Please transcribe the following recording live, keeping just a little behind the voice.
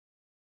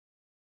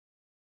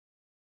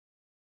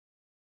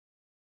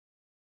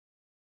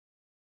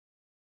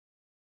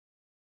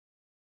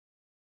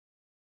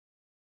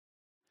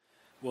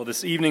Well,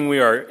 this evening we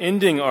are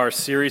ending our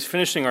series,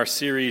 finishing our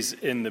series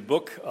in the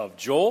book of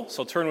Joel.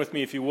 So turn with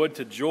me, if you would,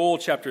 to Joel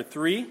chapter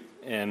 3,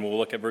 and we'll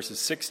look at verses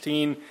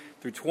 16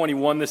 through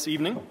 21 this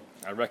evening.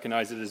 I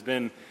recognize it has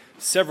been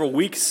several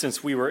weeks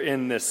since we were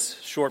in this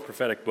short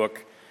prophetic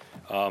book,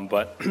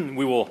 but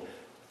we will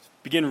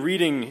begin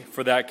reading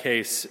for that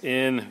case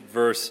in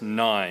verse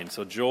 9.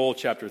 So Joel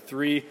chapter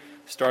 3,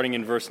 starting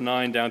in verse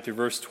 9 down through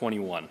verse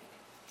 21.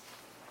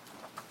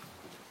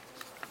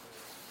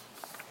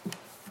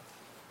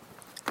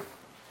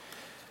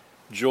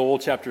 Joel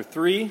chapter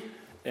 3,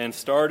 and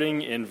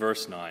starting in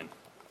verse 9.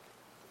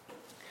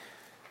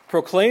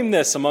 Proclaim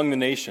this among the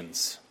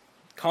nations.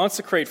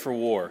 Consecrate for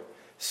war.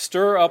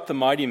 Stir up the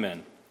mighty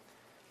men.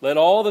 Let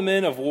all the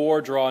men of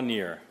war draw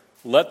near.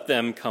 Let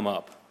them come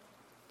up.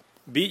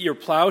 Beat your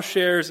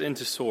plowshares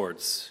into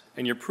swords,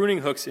 and your pruning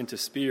hooks into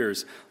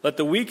spears. Let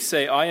the weak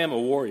say, I am a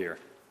warrior.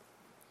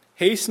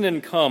 Hasten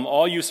and come,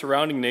 all you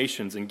surrounding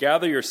nations, and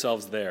gather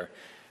yourselves there.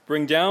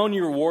 Bring down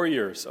your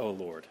warriors, O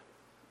Lord.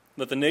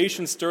 Let the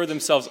nations stir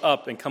themselves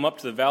up and come up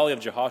to the valley of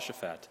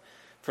Jehoshaphat.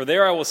 For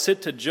there I will sit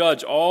to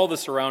judge all the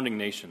surrounding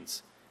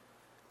nations.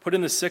 Put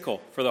in the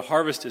sickle, for the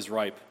harvest is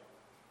ripe.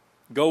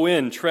 Go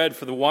in, tread,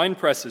 for the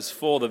winepress is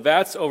full. The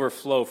vats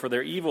overflow, for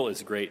their evil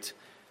is great.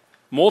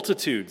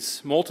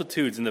 Multitudes,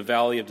 multitudes in the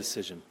valley of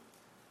decision.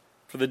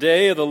 For the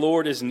day of the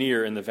Lord is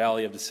near in the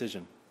valley of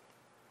decision.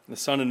 The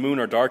sun and moon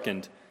are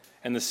darkened,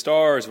 and the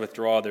stars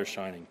withdraw their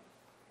shining.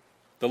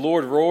 The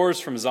Lord roars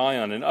from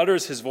Zion and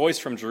utters his voice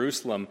from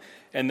Jerusalem,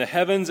 and the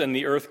heavens and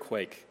the earth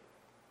quake.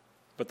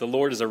 But the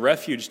Lord is a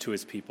refuge to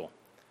his people,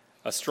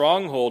 a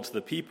stronghold to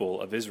the people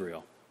of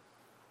Israel.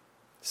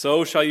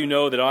 So shall you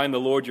know that I am the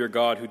Lord your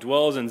God, who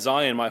dwells in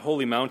Zion, my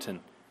holy mountain.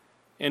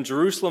 And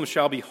Jerusalem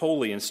shall be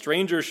holy, and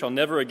strangers shall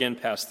never again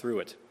pass through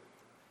it.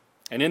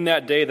 And in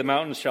that day the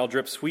mountains shall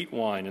drip sweet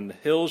wine, and the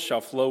hills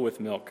shall flow with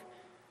milk.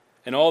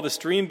 And all the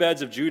stream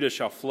beds of Judah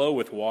shall flow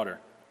with water.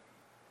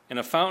 And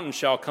a fountain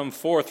shall come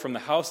forth from the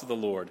house of the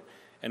Lord,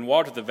 and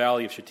water the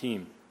valley of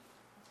Shittim.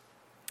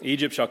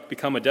 Egypt shall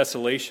become a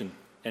desolation,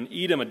 and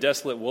Edom a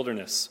desolate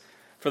wilderness,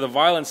 for the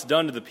violence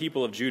done to the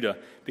people of Judah,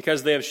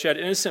 because they have shed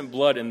innocent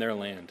blood in their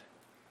land.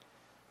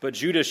 But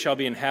Judah shall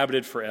be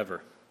inhabited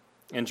forever,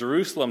 and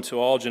Jerusalem to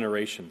all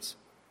generations.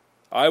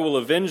 I will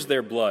avenge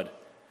their blood.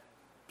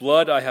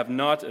 Blood I have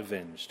not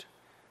avenged,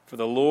 for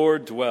the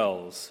Lord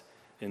dwells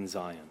in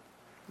Zion.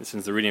 This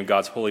is the reading of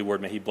God's holy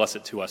word. May he bless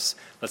it to us.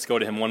 Let's go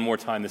to him one more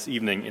time this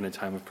evening in a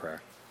time of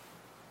prayer.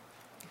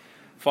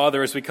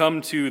 Father, as we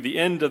come to the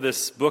end of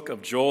this book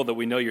of Joel that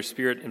we know your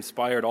Spirit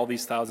inspired all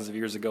these thousands of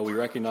years ago, we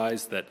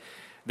recognize that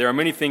there are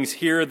many things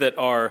here that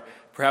are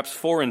perhaps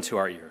foreign to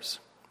our ears.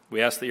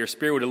 We ask that your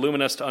Spirit would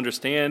illumine us to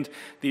understand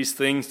these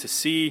things, to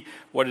see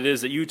what it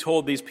is that you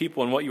told these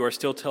people and what you are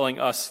still telling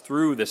us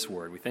through this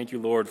word. We thank you,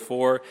 Lord,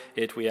 for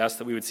it. We ask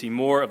that we would see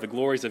more of the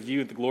glories of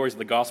you, the glories of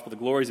the gospel, the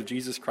glories of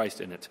Jesus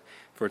Christ in it.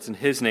 For it's in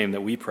his name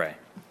that we pray.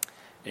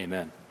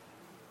 Amen.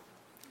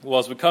 Well,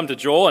 as we come to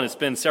Joel, and it's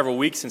been several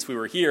weeks since we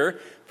were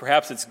here,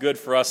 perhaps it's good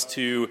for us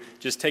to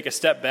just take a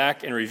step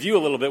back and review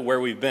a little bit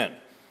where we've been.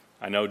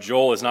 I know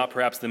Joel is not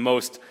perhaps the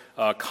most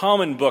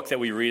common book that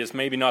we read. It's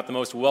maybe not the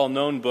most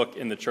well-known book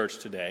in the church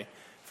today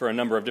for a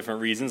number of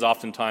different reasons.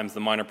 Oftentimes the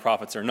minor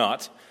prophets are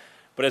not.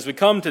 But as we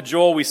come to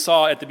Joel, we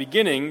saw at the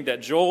beginning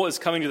that Joel is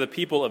coming to the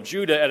people of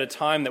Judah at a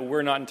time that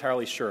we're not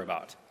entirely sure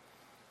about.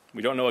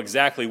 We don't know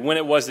exactly when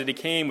it was that he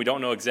came. We don't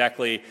know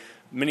exactly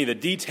many of the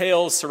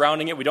details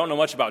surrounding it. We don't know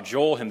much about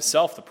Joel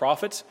himself, the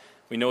prophet.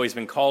 We know he's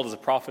been called as a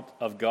prophet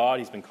of God.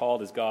 He's been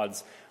called as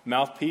God's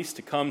mouthpiece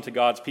to come to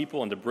God's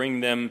people and to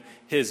bring them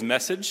his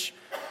message.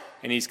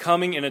 And he's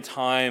coming in a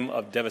time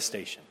of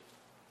devastation.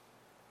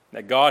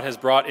 That God has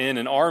brought in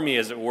an army,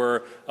 as it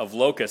were, of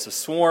locusts, a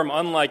swarm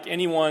unlike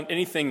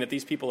anything that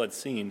these people had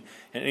seen,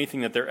 and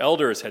anything that their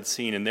elders had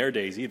seen in their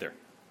days either.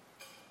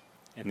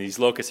 And these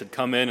locusts had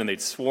come in and they'd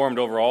swarmed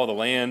over all the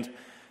land,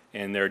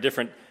 and there are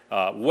different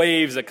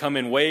waves that come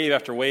in wave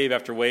after wave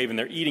after wave, and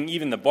they're eating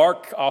even the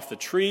bark off the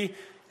tree.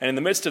 And in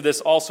the midst of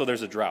this also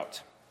there's a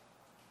drought.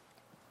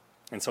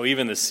 And so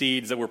even the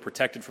seeds that were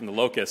protected from the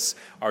locusts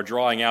are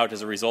drawing out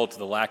as a result of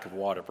the lack of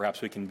water.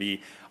 Perhaps we can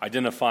be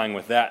identifying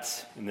with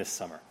that in this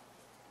summer.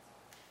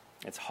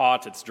 It's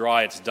hot, it's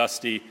dry, it's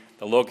dusty.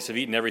 The locusts have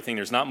eaten everything.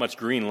 There's not much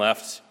green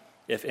left,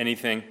 if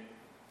anything.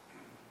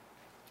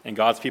 And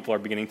God's people are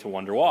beginning to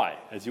wonder why,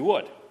 as you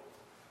would.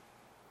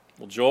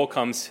 Well, Joel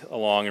comes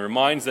along and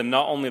reminds them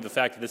not only of the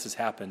fact that this has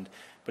happened,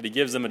 but he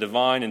gives them a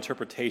divine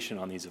interpretation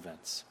on these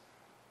events.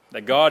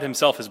 That God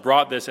himself has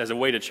brought this as a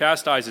way to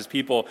chastise his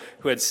people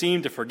who had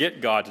seemed to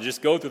forget God, to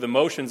just go through the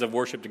motions of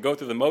worship, to go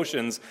through the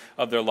motions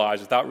of their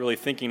lives without really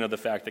thinking of the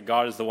fact that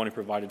God is the one who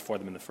provided for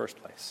them in the first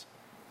place.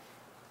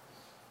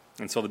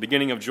 And so the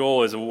beginning of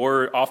Joel is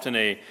often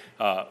a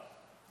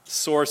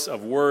source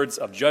of words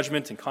of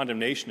judgment and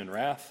condemnation and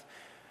wrath.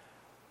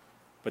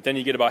 But then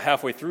you get about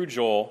halfway through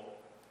Joel,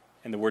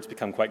 and the words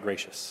become quite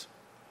gracious.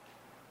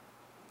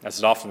 As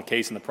is often the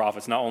case in the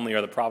prophets, not only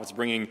are the prophets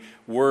bringing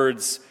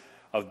words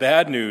of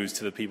bad news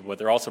to the people, but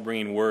they're also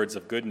bringing words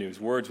of good news,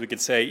 words we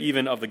could say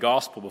even of the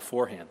gospel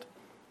beforehand.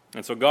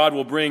 And so God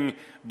will bring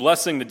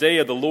blessing. The day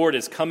of the Lord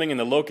is coming, and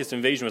the locust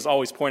invasion was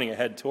always pointing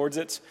ahead towards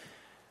it.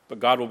 But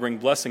God will bring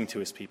blessing to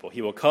his people.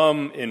 He will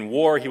come in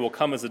war. He will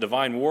come as a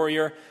divine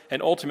warrior.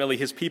 And ultimately,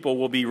 his people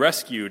will be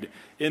rescued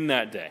in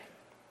that day.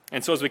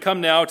 And so as we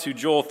come now to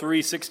Joel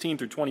 3:16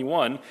 through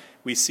 21,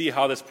 we see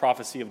how this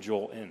prophecy of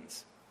Joel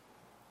ends.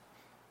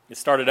 It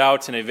started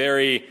out in a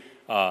very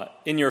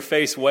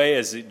in-your-face way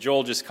as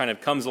Joel just kind of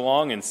comes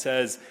along and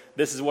says,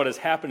 this is what has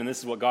happened and this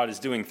is what God is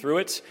doing through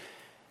it.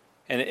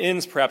 And it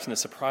ends perhaps in a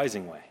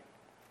surprising way.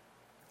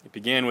 It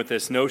began with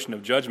this notion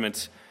of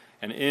judgment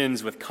and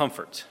ends with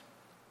comfort.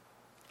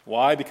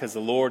 Why? Because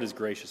the Lord is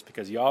gracious,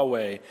 because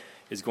Yahweh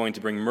is going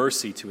to bring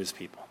mercy to his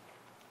people.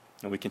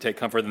 And we can take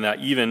comfort in that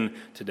even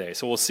today.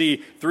 So we'll see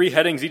three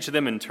headings, each of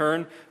them in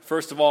turn.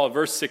 First of all, at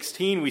verse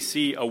 16, we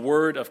see a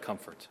word of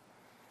comfort.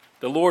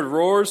 The Lord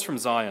roars from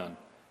Zion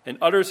and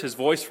utters his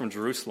voice from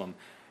Jerusalem,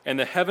 and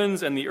the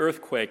heavens and the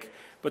earth quake,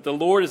 but the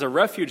Lord is a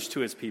refuge to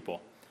his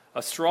people,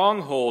 a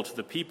stronghold to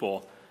the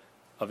people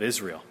of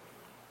Israel.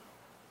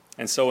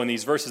 And so in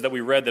these verses that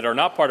we read that are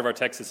not part of our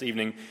text this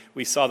evening,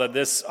 we saw that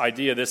this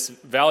idea, this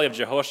valley of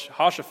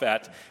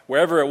Jehoshaphat,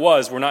 wherever it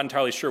was, we're not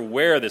entirely sure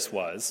where this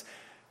was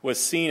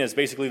seen as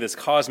basically this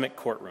cosmic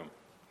courtroom.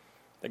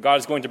 That God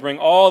is going to bring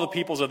all the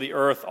peoples of the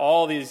earth,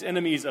 all these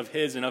enemies of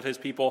his and of his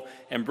people,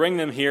 and bring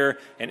them here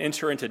and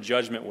enter into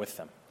judgment with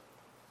them.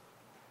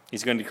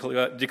 He's going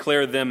to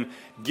declare them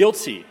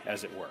guilty,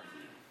 as it were.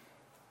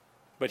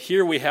 But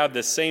here we have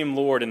the same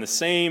Lord in the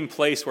same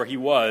place where he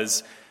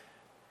was,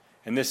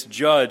 and this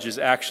judge is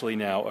actually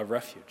now a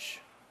refuge.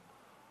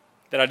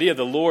 That idea of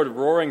the Lord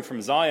roaring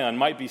from Zion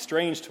might be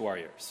strange to our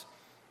ears.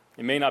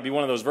 It may not be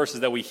one of those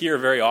verses that we hear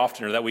very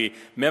often or that we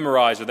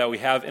memorize or that we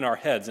have in our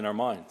heads, in our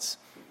minds.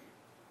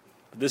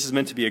 But this is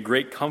meant to be a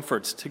great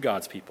comfort to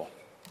God's people.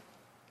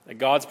 That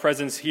God's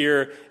presence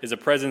here is a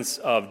presence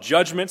of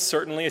judgment,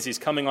 certainly, as he's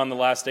coming on the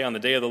last day, on the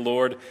day of the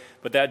Lord,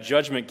 but that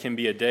judgment can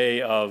be a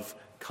day of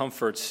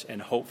comfort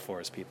and hope for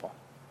his people.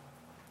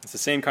 It's the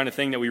same kind of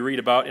thing that we read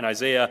about in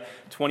Isaiah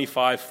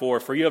 25:4.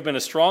 For you have been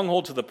a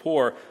stronghold to the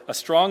poor, a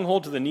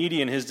stronghold to the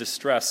needy in his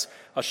distress,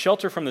 a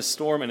shelter from the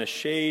storm and a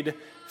shade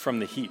from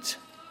the heat.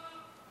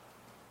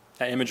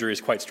 That imagery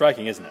is quite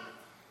striking, isn't it?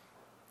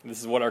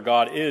 This is what our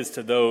God is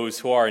to those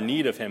who are in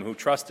need of him, who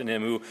trust in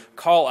him, who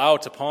call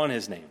out upon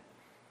his name.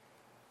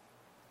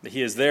 That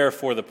he is there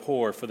for the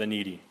poor, for the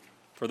needy,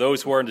 for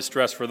those who are in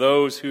distress, for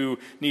those who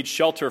need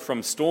shelter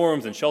from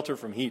storms and shelter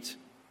from heat.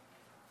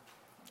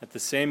 That the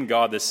same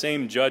God, the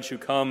same judge who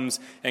comes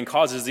and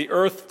causes the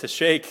earth to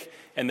shake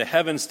and the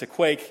heavens to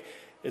quake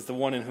is the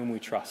one in whom we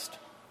trust.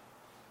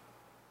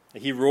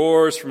 That he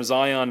roars from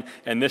Zion,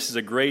 and this is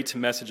a great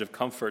message of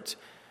comfort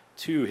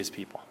to his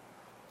people.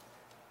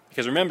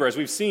 Because remember, as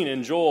we've seen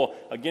in Joel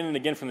again and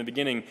again from the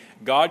beginning,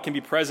 God can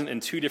be present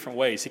in two different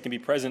ways. He can be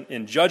present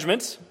in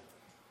judgment,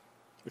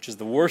 which is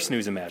the worst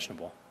news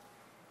imaginable,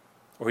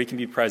 or he can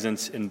be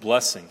present in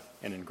blessing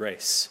and in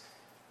grace,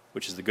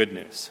 which is the good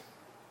news.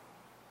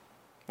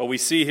 What we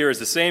see here is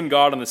the same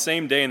God on the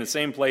same day in the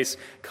same place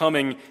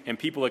coming and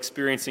people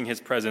experiencing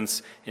his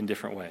presence in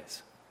different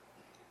ways.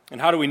 And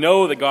how do we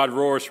know that God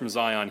roars from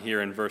Zion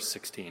here in verse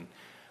 16?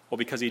 Well,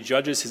 because he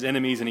judges his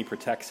enemies and he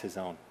protects his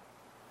own.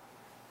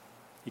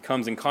 He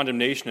comes in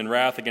condemnation and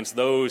wrath against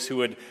those who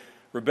would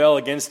rebel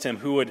against him,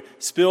 who would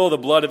spill the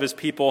blood of his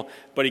people,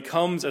 but he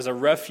comes as a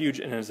refuge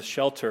and as a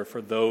shelter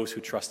for those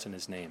who trust in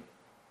his name.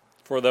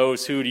 For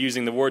those who,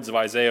 using the words of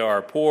Isaiah,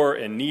 are poor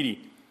and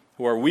needy,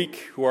 who are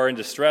weak, who are in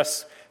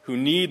distress, who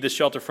need the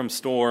shelter from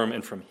storm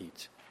and from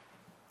heat.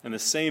 And the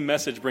same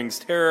message brings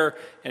terror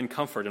and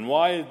comfort. And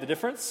why the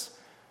difference?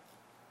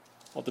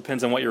 Well, it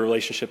depends on what your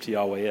relationship to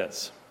Yahweh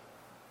is.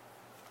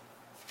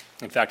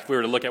 In fact, if we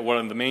were to look at one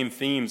of the main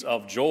themes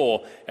of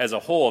Joel as a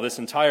whole, this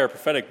entire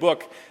prophetic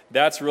book,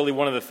 that's really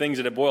one of the things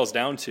that it boils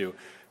down to.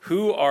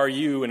 Who are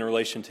you in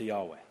relation to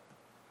Yahweh?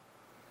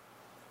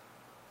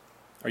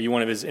 Are you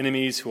one of his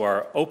enemies who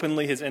are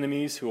openly his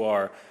enemies, who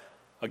are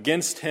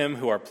against him,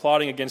 who are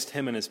plotting against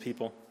him and his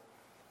people?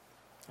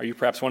 Are you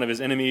perhaps one of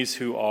his enemies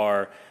who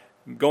are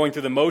going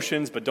through the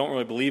motions but don't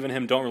really believe in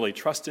him, don't really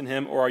trust in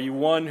him? Or are you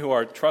one who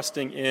are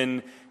trusting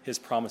in his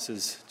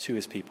promises to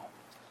his people?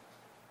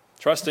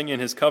 Trusting in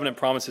his covenant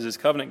promises, his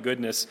covenant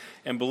goodness,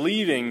 and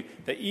believing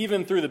that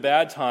even through the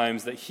bad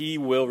times that he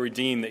will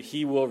redeem, that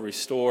he will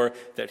restore,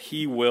 that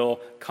he will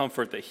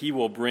comfort, that he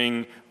will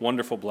bring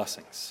wonderful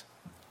blessings.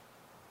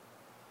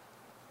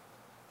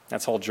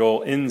 That's how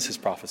Joel ends his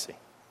prophecy.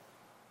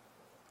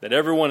 That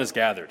everyone is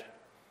gathered.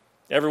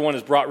 Everyone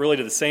is brought really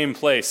to the same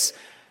place,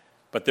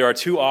 but there are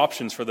two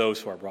options for those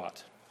who are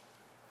brought.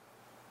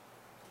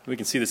 We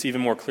can see this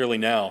even more clearly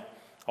now,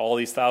 all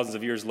these thousands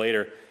of years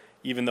later.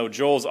 Even though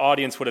Joel's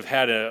audience would have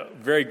had a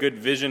very good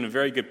vision, a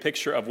very good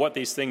picture of what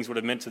these things would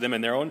have meant to them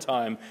in their own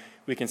time,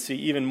 we can see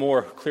even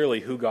more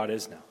clearly who God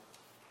is now.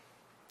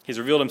 He's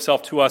revealed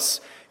himself to us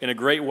in a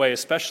great way,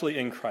 especially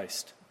in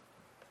Christ.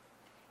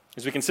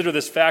 As we consider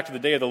this fact of the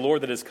day of the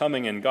Lord that is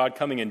coming and God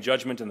coming in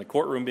judgment and the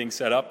courtroom being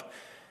set up,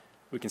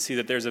 we can see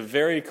that there's a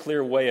very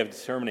clear way of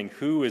determining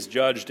who is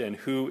judged and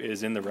who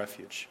is in the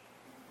refuge.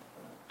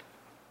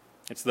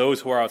 It's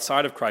those who are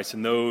outside of Christ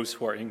and those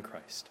who are in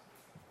Christ.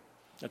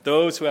 That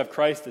those who have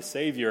Christ as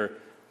Savior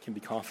can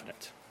be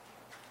confident.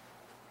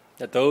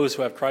 That those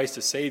who have Christ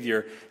as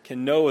Savior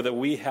can know that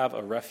we have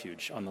a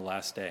refuge on the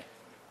last day.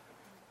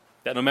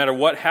 That no matter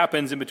what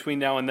happens in between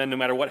now and then, no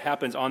matter what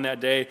happens on that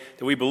day,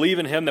 that we believe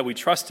in Him, that we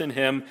trust in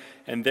Him,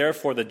 and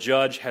therefore the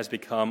judge has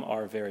become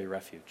our very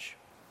refuge.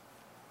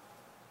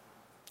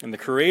 And the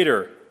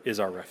Creator is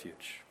our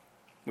refuge.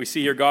 We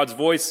see here God's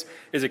voice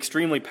is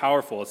extremely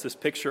powerful. It's this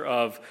picture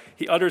of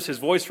He utters His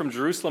voice from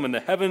Jerusalem and the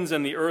heavens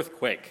and the earth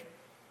quake.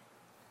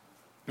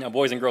 Now,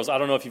 boys and girls, I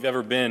don't know if you've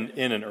ever been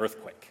in an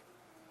earthquake.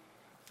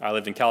 I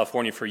lived in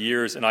California for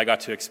years, and I got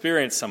to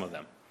experience some of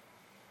them.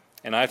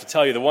 And I have to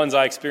tell you, the ones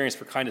I experienced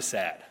were kind of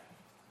sad.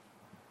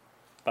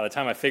 By the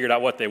time I figured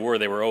out what they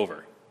were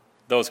over.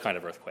 Those kind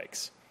of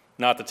earthquakes.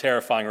 Not the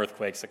terrifying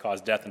earthquakes that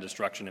cause death and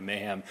destruction and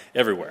mayhem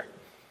everywhere.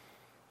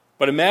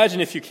 But imagine,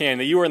 if you can,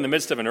 that you are in the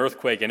midst of an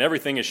earthquake and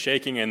everything is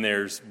shaking and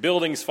there's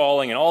buildings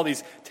falling and all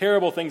these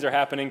terrible things are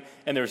happening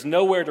and there's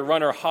nowhere to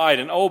run or hide.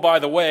 And oh, by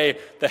the way,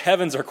 the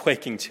heavens are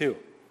quaking too.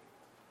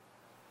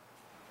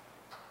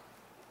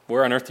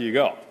 Where on earth do you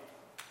go?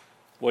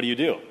 What do?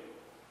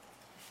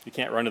 You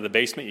can't run to the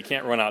basement. You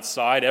can't run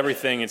outside.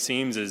 Everything, it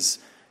seems, is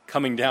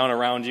coming down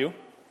around you.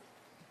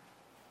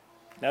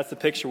 That's the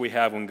picture we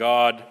have when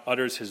God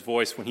utters His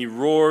voice, when He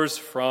roars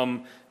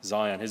from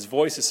Zion. His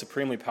voice is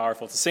supremely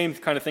powerful. It's the same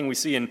kind of thing we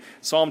see in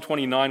Psalm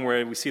 29,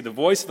 where we see the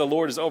voice of the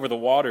Lord is over the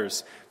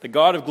waters. The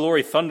God of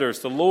glory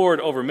thunders, the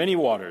Lord over many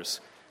waters.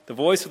 The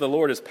voice of the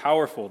Lord is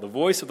powerful. The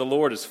voice of the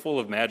Lord is full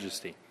of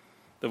majesty.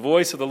 The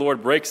voice of the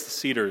Lord breaks the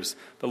cedars.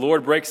 The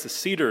Lord breaks the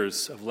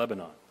cedars of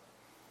Lebanon.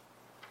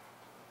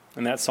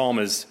 And that psalm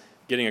is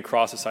getting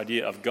across this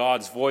idea of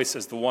God's voice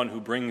as the one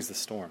who brings the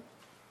storm.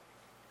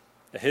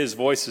 That His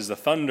voice is the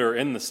thunder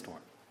in the storm.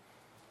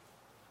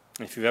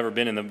 If you've ever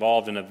been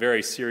involved in a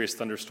very serious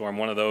thunderstorm,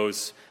 one of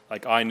those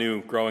like I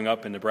knew growing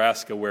up in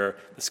Nebraska, where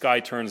the sky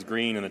turns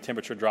green and the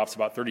temperature drops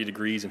about 30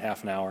 degrees in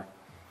half an hour,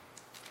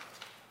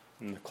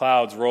 and the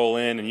clouds roll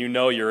in and you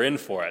know you're in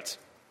for it.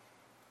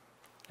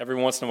 Every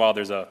once in a while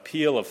there's a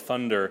peal of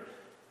thunder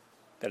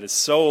that is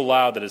so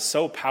loud, that is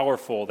so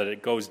powerful, that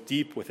it goes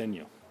deep within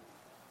you.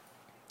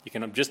 You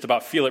can just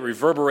about feel it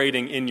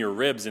reverberating in your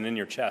ribs and in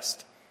your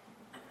chest.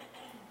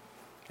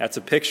 That's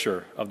a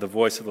picture of the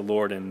voice of the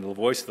Lord, and the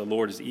voice of the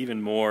Lord is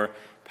even more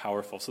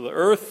powerful. So the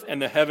earth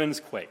and the heavens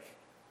quake,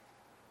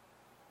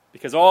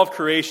 because all of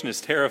creation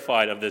is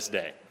terrified of this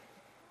day.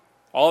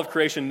 All of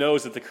creation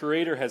knows that the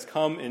Creator has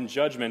come in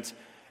judgment,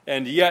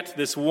 and yet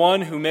this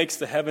one who makes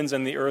the heavens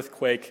and the earth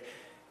quake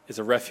is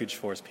a refuge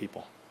for His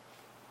people.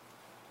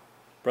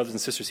 Brothers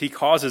and sisters, He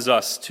causes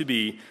us to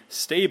be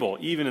stable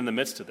even in the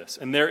midst of this.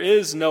 And there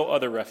is no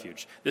other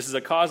refuge. This is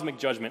a cosmic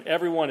judgment.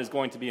 Everyone is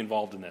going to be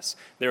involved in this.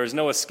 There is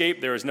no escape.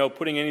 There is no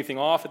putting anything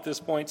off at this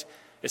point.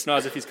 It's not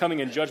as if He's coming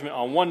in judgment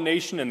on one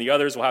nation and the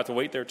others will have to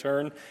wait their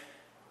turn.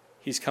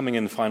 He's coming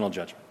in final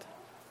judgment.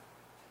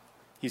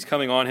 He's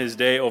coming on His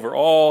day over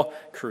all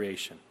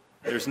creation.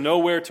 There's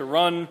nowhere to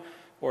run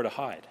or to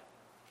hide.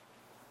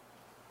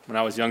 When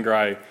I was younger,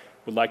 I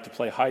would like to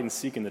play hide and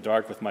seek in the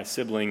dark with my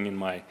sibling and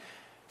my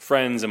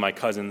friends and my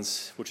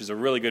cousins, which is a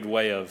really good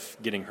way of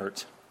getting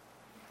hurt.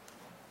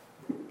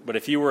 But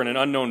if you were in an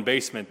unknown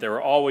basement, there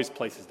were always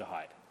places to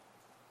hide.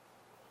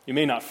 You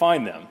may not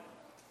find them,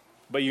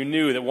 but you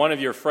knew that one of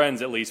your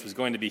friends at least was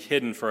going to be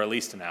hidden for at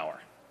least an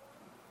hour.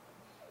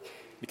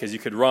 Because you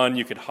could run,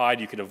 you could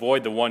hide, you could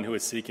avoid the one who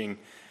is seeking.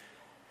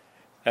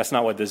 That's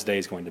not what this day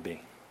is going to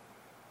be.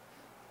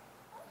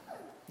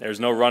 There's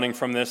no running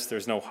from this,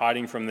 there's no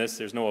hiding from this,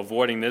 there's no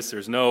avoiding this,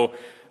 there's no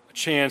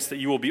chance that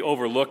you will be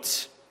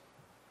overlooked.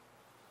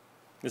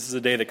 This is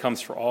a day that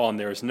comes for all, and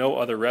there is no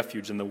other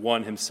refuge than the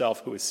one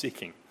Himself who is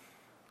seeking,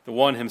 the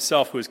one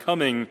Himself who is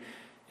coming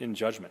in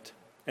judgment.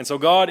 And so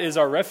God is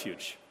our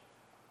refuge.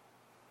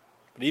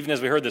 But even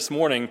as we heard this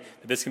morning,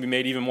 that this can be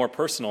made even more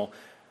personal,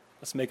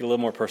 let's make it a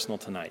little more personal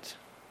tonight.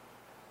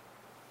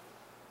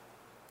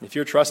 If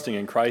you're trusting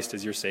in Christ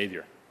as your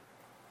Savior,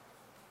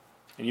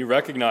 and you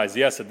recognize,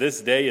 yes, that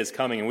this day is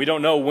coming, and we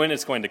don't know when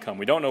it's going to come,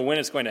 we don't know when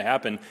it's going to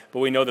happen, but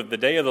we know that the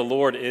day of the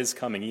Lord is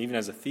coming, even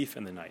as a thief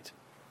in the night.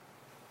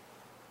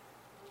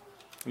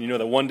 And you know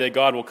that one day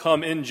God will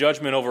come in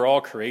judgment over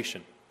all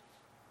creation.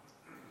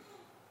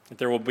 That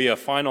there will be a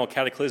final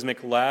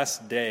cataclysmic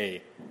last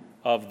day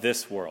of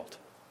this world.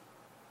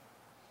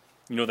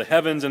 You know the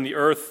heavens and the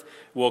earth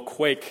will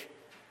quake,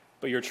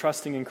 but you're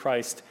trusting in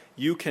Christ.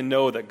 You can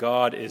know that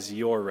God is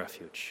your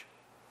refuge.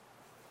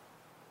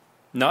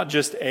 Not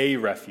just a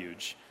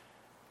refuge,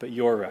 but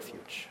your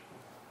refuge.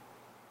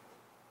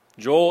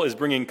 Joel is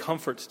bringing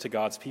comfort to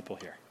God's people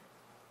here.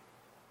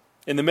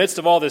 In the midst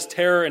of all this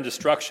terror and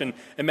destruction,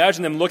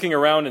 imagine them looking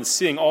around and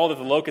seeing all that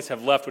the locusts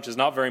have left, which is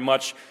not very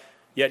much,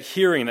 yet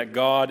hearing that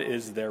God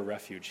is their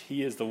refuge.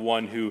 He is the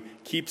one who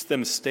keeps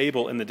them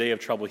stable in the day of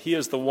trouble. He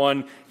is the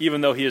one, even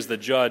though He is the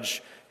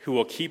judge, who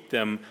will keep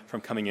them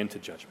from coming into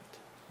judgment.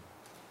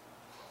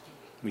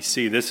 We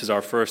see this is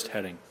our first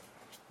heading.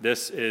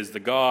 This is the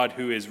God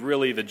who is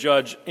really the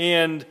judge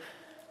and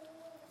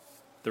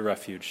the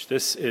refuge.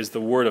 This is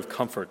the word of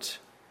comfort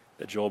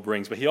that Joel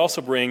brings. But he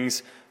also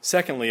brings,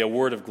 secondly, a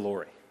word of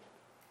glory.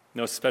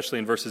 Notice especially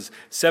in verses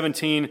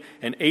 17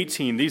 and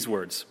 18 these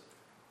words.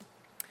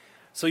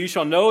 So you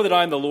shall know that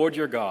I am the Lord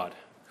your God,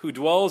 who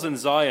dwells in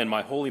Zion,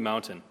 my holy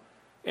mountain.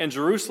 And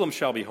Jerusalem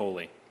shall be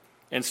holy,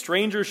 and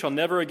strangers shall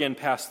never again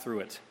pass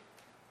through it.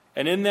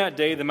 And in that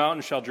day the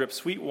mountain shall drip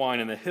sweet wine,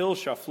 and the hills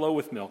shall flow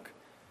with milk.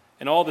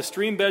 And all the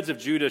stream beds of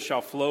Judah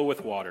shall flow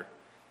with water.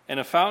 And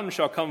a fountain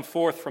shall come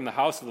forth from the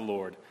house of the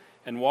Lord,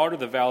 and water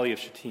the valley of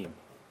Shittim.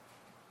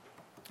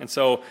 And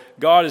so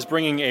God is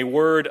bringing a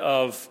word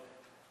of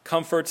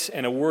comfort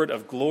and a word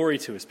of glory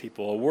to his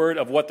people, a word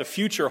of what the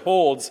future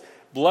holds,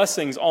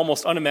 blessings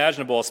almost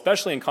unimaginable,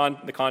 especially in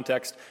the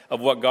context of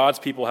what God's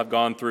people have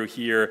gone through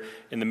here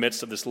in the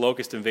midst of this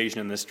locust invasion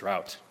and this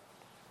drought.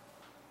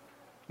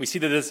 We see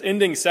that this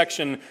ending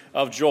section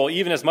of Joel,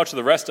 even as much of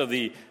the rest of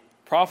the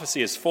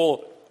prophecy, is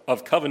full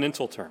of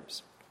covenantal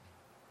terms.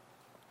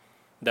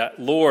 That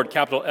Lord,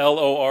 capital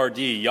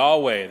L-O-R-D,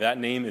 Yahweh, that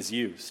name is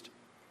used.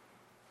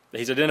 That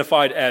he's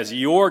identified as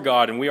your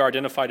God and we are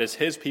identified as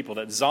his people.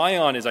 That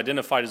Zion is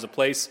identified as a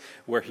place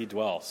where he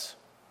dwells.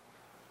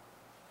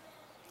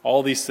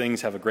 All these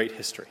things have a great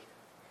history.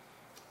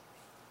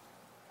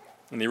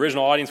 And the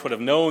original audience would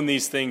have known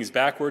these things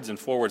backwards and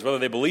forwards. Whether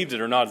they believed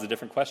it or not is a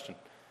different question.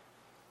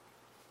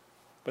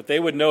 But they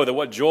would know that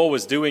what Joel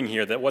was doing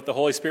here, that what the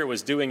Holy Spirit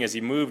was doing as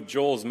he moved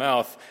Joel's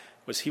mouth,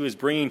 was he was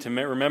bringing to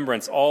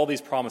remembrance all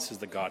these promises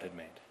that God had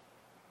made.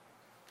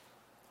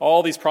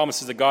 All these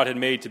promises that God had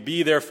made to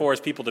be there for his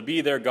people, to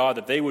be their God,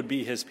 that they would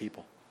be his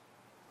people.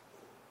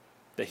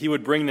 That he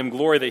would bring them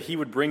glory, that he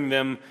would bring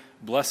them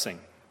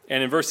blessing.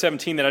 And in verse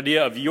 17, that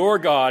idea of your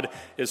God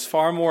is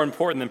far more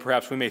important than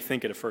perhaps we may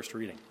think at a first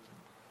reading.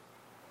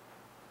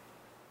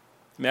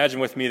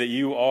 Imagine with me that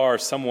you are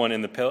someone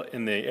in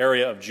the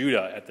area of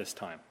Judah at this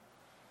time.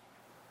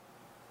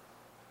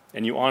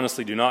 And you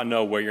honestly do not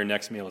know where your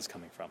next meal is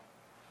coming from.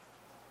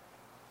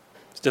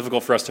 It's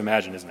difficult for us to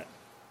imagine, isn't it?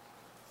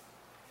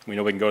 We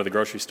know we can go to the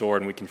grocery store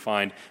and we can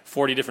find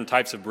 40 different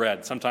types of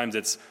bread. Sometimes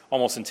it's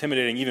almost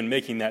intimidating even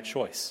making that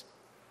choice.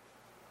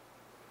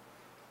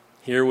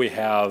 Here we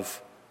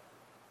have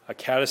a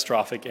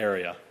catastrophic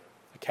area,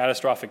 a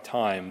catastrophic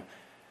time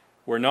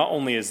where not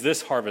only is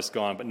this harvest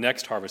gone, but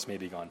next harvest may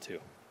be gone too.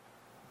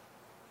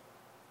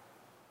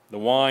 The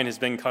wine has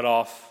been cut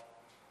off.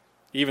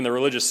 Even the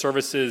religious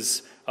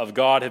services of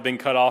God have been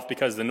cut off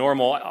because the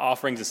normal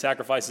offerings and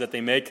sacrifices that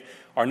they make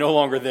are no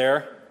longer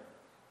there.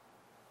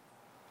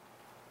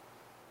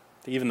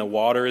 Even the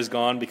water is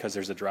gone because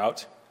there's a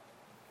drought.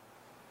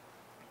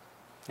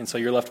 And so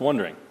you're left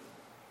wondering,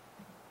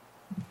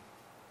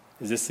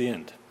 is this the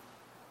end?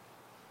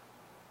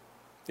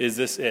 Is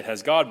this it?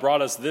 Has God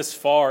brought us this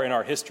far in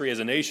our history as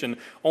a nation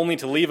only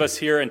to leave us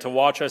here and to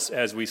watch us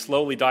as we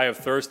slowly die of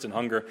thirst and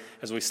hunger,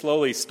 as we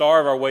slowly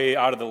starve our way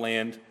out of the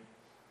land?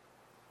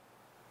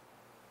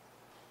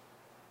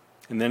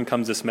 And then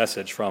comes this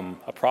message from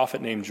a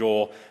prophet named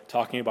Joel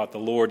talking about the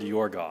Lord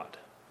your God.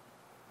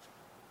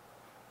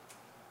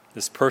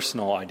 This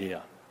personal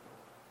idea.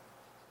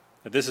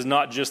 That this is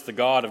not just the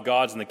God of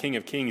gods and the King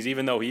of kings,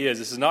 even though he is.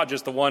 This is not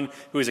just the one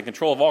who is in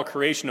control of all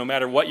creation, no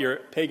matter what your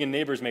pagan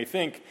neighbors may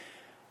think.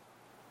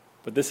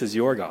 But this is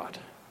your God.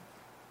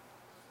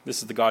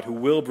 This is the God who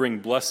will bring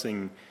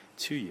blessing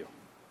to you.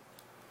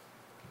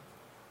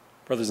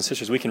 Brothers and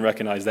sisters, we can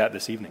recognize that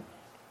this evening.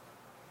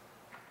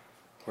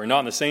 We're not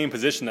in the same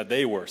position that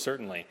they were,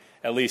 certainly,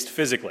 at least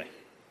physically.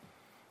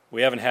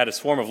 We haven't had a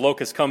swarm of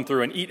locusts come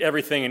through and eat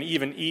everything and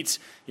even eat,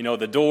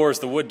 the doors,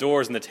 the wood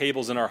doors and the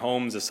tables in our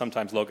homes as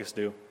sometimes locusts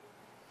do.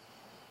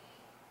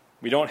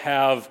 We don't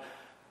have,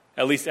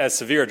 at least as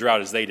severe a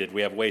drought as they did,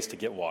 we have ways to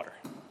get water.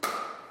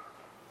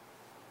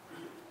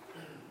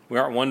 We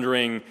aren't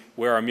wondering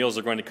where our meals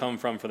are going to come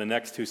from for the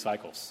next 2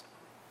 cycles.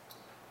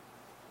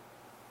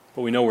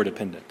 But we know we're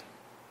dependent.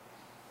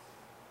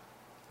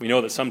 We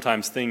know that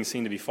sometimes things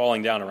seem to be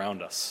falling down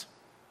around us.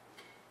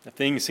 That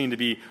things seem to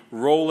be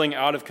rolling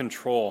out of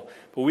control.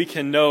 But we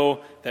can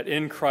know that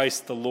in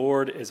Christ the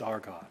Lord is our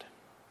God.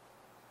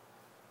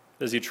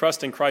 As you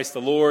trust in Christ,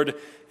 the Lord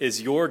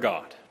is your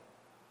God.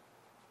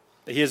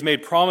 That he has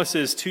made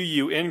promises to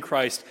you in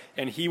Christ,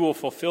 and he will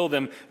fulfill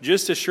them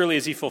just as surely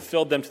as he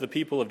fulfilled them to the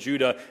people of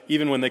Judah,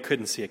 even when they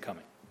couldn't see it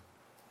coming.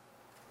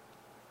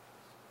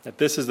 That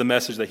this is the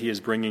message that he is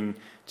bringing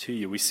to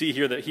you. We see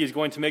here that he is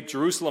going to make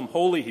Jerusalem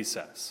holy, he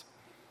says.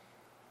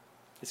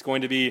 It's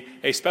going to be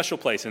a special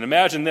place. And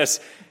imagine this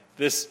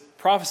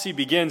prophecy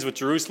begins with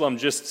Jerusalem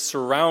just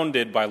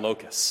surrounded by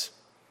locusts.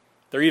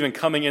 They're even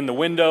coming in the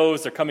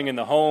windows, they're coming in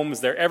the homes,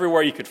 they're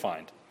everywhere you could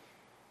find.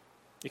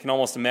 You can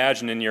almost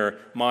imagine in your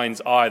mind's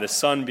eye the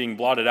sun being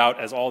blotted out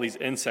as all these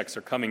insects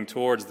are coming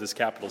towards this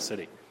capital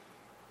city.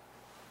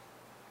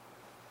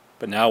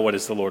 But now what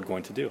is the Lord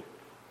going to do?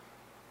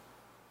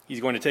 He's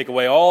going to take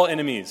away all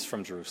enemies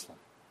from Jerusalem.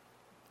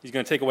 He's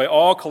going to take away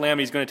all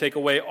calamity. He's going to take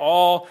away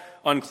all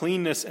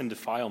uncleanness and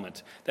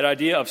defilement. That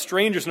idea of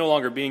strangers no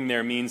longer being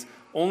there means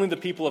only the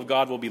people of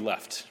God will be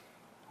left.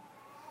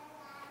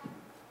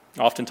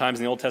 Oftentimes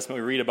in the Old Testament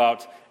we read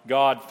about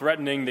God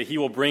threatening that he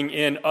will bring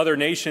in other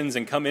nations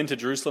and come into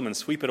Jerusalem and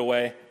sweep it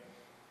away.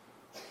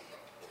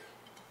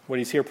 What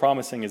he's here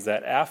promising is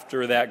that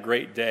after that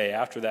great day,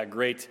 after that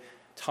great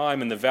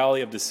time in the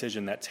valley of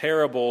decision, that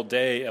terrible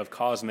day of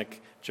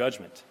cosmic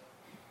judgment,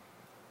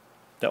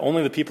 that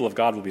only the people of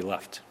God will be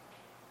left.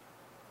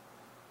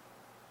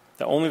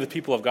 That only the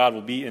people of God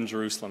will be in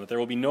Jerusalem, that there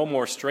will be no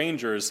more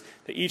strangers,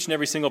 that each and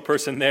every single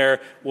person there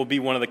will be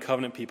one of the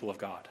covenant people of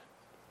God.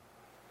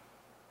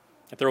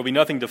 That there will be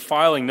nothing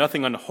defiling,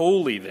 nothing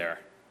unholy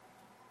there.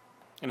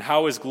 And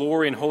how is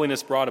glory and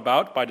holiness brought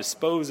about? By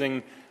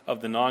disposing of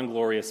the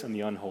non-glorious and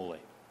the unholy.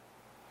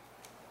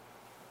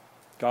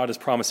 God is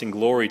promising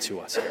glory to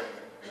us here.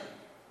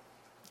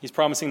 He's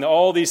promising that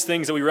all these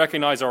things that we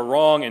recognize are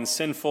wrong and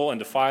sinful and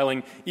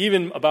defiling,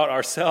 even about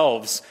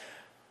ourselves,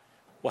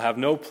 will have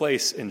no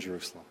place in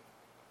Jerusalem.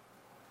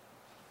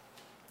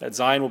 That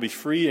Zion will be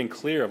free and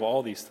clear of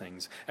all these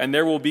things. And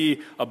there will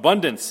be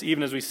abundance,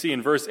 even as we see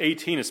in verse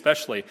 18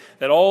 especially,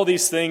 that all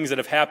these things that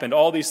have happened,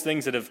 all these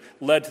things that have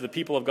led to the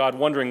people of God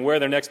wondering where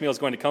their next meal is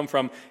going to come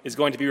from, is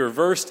going to be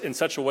reversed in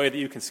such a way that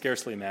you can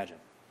scarcely imagine.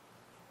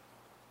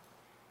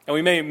 And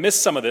we may miss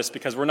some of this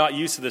because we're not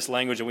used to this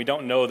language and we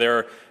don't know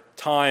their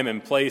time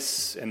and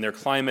place and their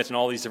climate and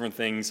all these different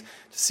things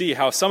to see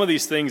how some of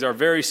these things are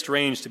very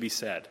strange to be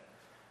said.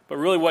 But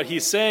really what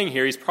he's saying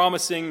here, he's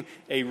promising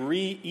a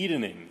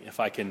re-Edening, if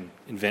I can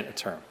invent a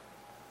term.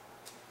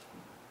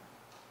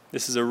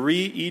 This is a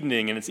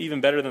re-Edening, and it's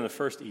even better than the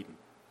first Eden.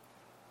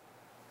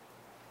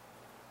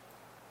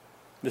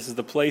 This is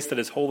the place that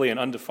is holy and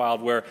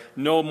undefiled, where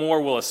no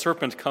more will a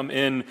serpent come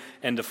in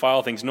and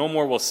defile things. No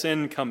more will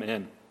sin come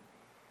in.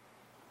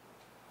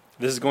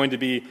 This is going to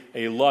be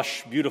a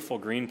lush, beautiful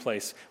green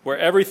place where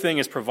everything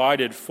is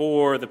provided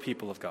for the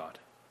people of God.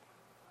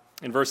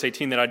 In verse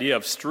 18, that idea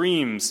of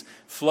streams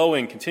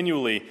flowing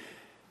continually,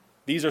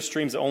 these are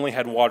streams that only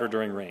had water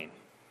during rain.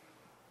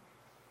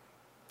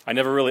 I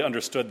never really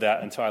understood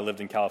that until I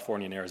lived in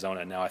California and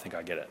Arizona, and now I think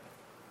I get it.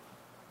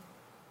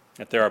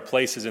 That there are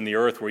places in the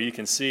earth where you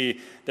can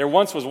see there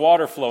once was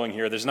water flowing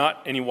here. There's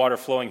not any water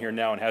flowing here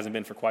now and hasn't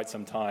been for quite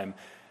some time.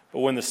 But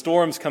when the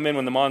storms come in,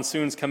 when the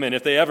monsoons come in,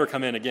 if they ever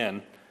come in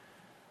again,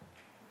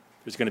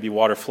 there's going to be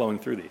water flowing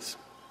through these.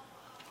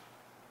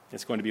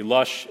 It's going to be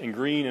lush and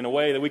green in a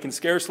way that we can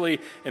scarcely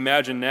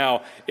imagine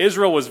now.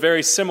 Israel was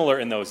very similar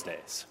in those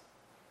days.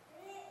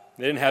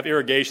 They didn't have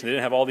irrigation. They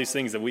didn't have all these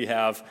things that we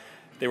have.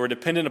 They were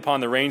dependent upon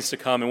the rains to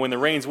come. And when the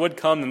rains would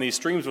come, then these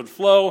streams would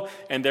flow,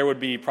 and there would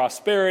be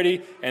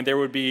prosperity, and there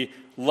would be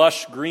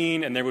lush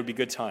green, and there would be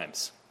good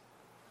times.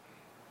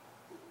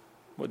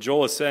 What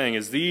Joel is saying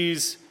is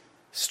these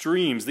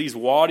streams, these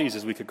wadis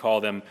as we could call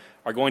them,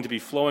 are going to be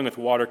flowing with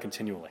water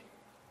continually.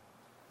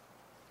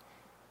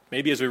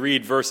 Maybe as we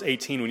read verse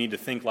 18, we need to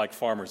think like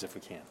farmers if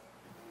we can.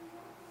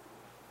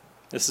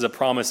 This is a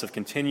promise of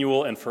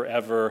continual and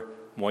forever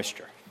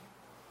moisture.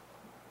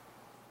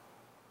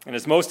 And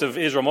as most of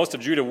Israel, most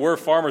of Judah were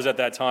farmers at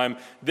that time,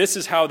 this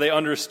is how they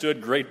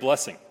understood great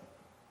blessing.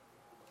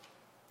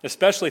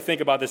 Especially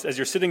think about this as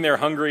you're sitting there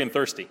hungry and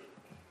thirsty,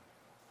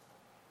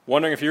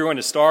 wondering if you're going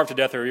to starve to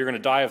death or you're going to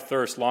die of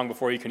thirst long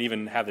before you can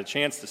even have the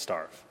chance to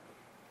starve.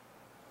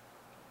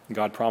 And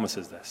God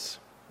promises this.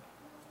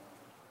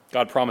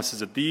 God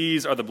promises that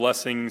these are the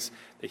blessings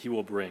that he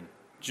will bring.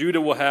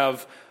 Judah will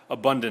have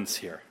abundance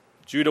here.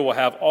 Judah will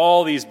have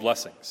all these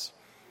blessings.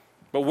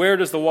 But where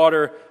does the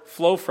water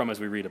flow from as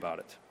we read about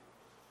it?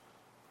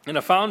 And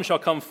a fountain shall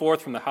come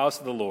forth from the house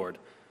of the Lord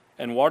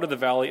and water the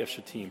valley of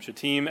Shittim.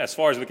 Shittim, as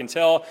far as we can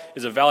tell,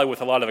 is a valley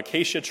with a lot of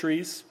acacia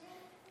trees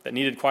that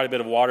needed quite a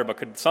bit of water but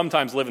could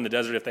sometimes live in the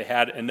desert if they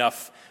had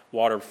enough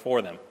water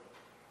for them.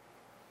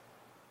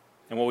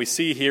 And what we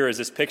see here is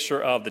this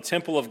picture of the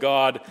temple of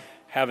God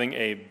having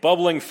a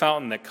bubbling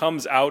fountain that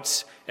comes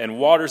out and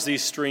waters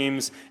these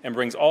streams and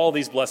brings all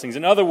these blessings.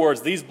 In other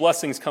words, these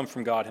blessings come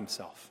from God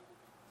himself.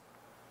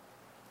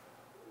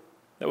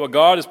 That what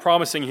God is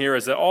promising here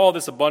is that all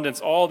this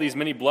abundance, all these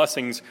many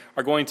blessings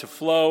are going to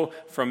flow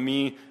from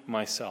me,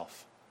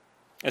 myself.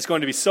 It's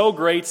going to be so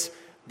great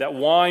that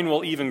wine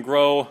will even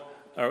grow,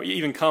 or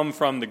even come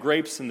from the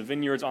grapes and the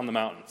vineyards on the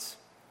mountains.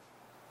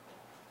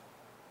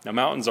 Now,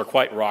 mountains are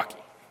quite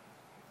rocky.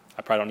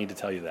 I probably don't need to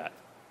tell you that.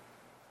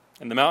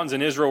 And the mountains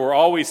in Israel were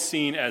always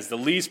seen as the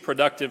least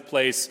productive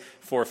place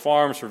for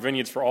farms, for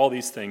vineyards, for all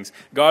these things.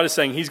 God is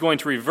saying he's going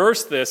to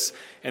reverse this,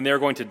 and they're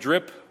going to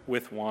drip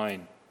with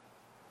wine.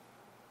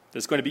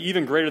 It's going to be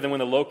even greater than when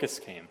the locusts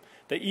came.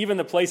 That even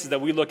the places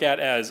that we look at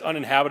as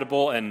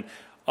uninhabitable and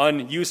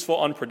unuseful,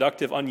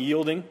 unproductive,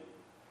 unyielding,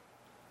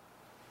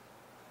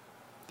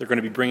 they're going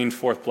to be bringing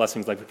forth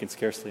blessings like we can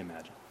scarcely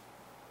imagine.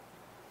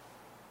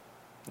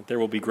 That there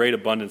will be great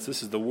abundance.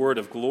 This is the word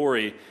of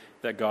glory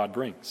that God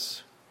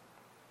brings.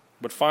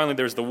 But finally,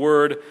 there's the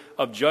word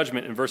of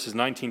judgment in verses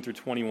 19 through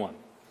 21.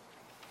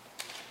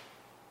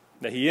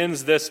 That he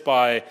ends this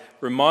by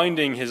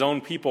reminding his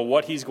own people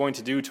what he's going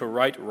to do to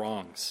right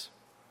wrongs.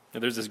 Now,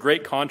 there's this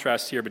great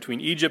contrast here between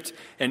Egypt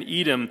and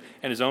Edom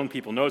and his own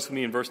people. Notice with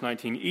me in verse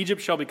 19,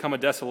 Egypt shall become a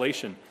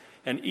desolation,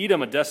 and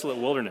Edom a desolate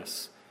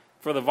wilderness.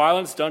 for the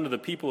violence done to the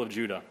people of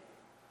Judah,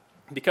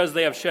 because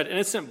they have shed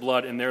innocent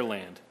blood in their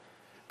land.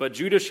 But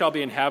Judah shall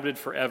be inhabited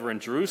forever, and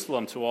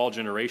Jerusalem to all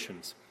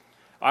generations.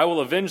 I will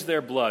avenge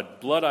their blood,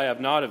 blood I have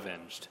not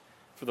avenged,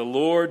 for the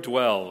Lord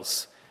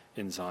dwells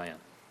in Zion.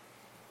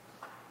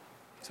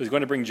 So he's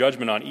going to bring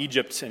judgment on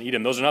Egypt and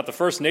Edom. Those are not the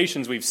first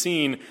nations we've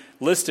seen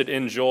listed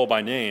in Joel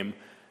by name.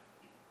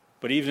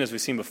 But even as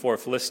we've seen before,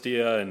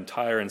 Philistia and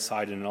Tyre and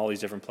Sidon and all these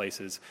different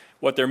places,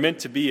 what they're meant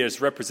to be is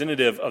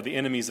representative of the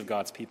enemies of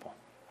God's people.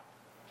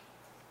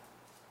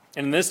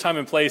 And in this time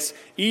and place,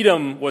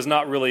 Edom was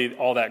not really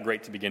all that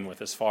great to begin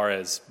with as far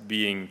as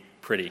being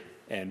pretty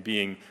and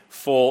being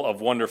full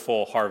of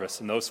wonderful harvests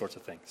and those sorts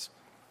of things.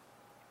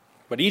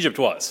 But Egypt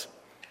was.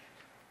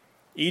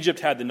 Egypt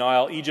had the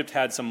Nile. Egypt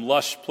had some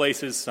lush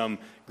places, some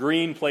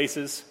green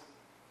places.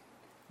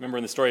 Remember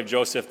in the story of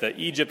Joseph that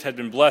Egypt had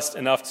been blessed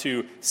enough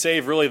to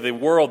save really the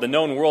world, the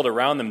known world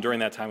around them during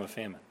that time of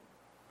famine.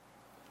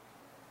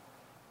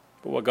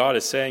 But what God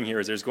is saying here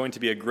is there's going to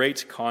be a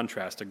great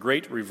contrast, a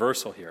great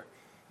reversal here.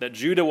 That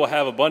Judah will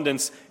have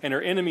abundance and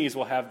her enemies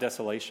will have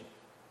desolation.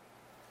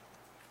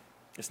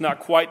 It's not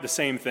quite the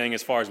same thing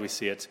as far as we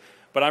see it.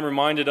 But I'm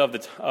reminded of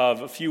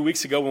a few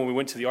weeks ago when we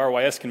went to the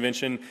RYS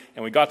convention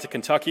and we got to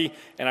Kentucky,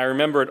 and I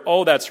remembered,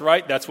 oh, that's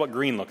right, that's what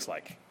green looks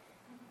like.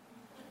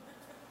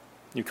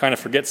 You kind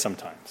of forget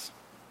sometimes.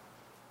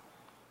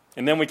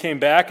 And then we came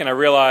back and I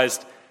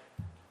realized,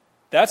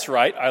 that's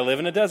right, I live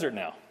in a desert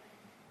now.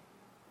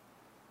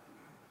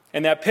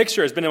 And that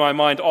picture has been in my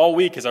mind all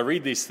week as I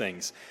read these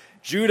things.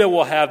 Judah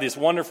will have these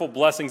wonderful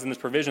blessings and this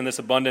provision, this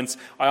abundance.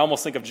 I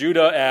almost think of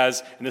Judah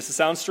as, and this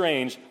sounds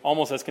strange,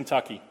 almost as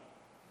Kentucky.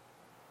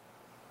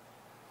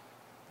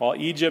 While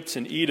Egypt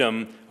and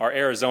Edom are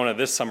Arizona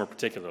this summer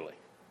particularly.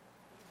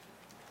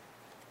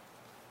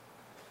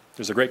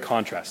 There's a great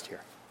contrast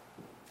here.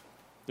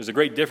 There's a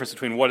great difference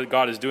between what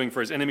God is doing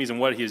for his enemies and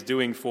what he is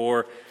doing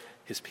for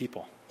his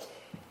people.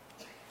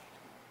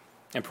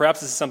 And perhaps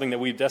this is something that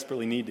we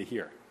desperately need to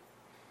hear.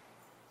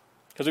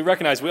 Because we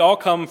recognize we all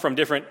come from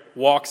different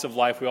walks of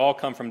life. We all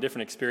come from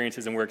different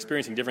experiences, and we're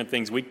experiencing different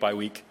things week by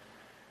week.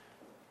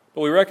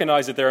 But we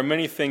recognize that there are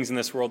many things in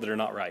this world that are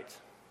not right.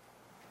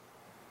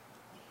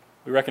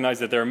 We recognize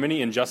that there are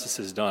many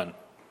injustices done.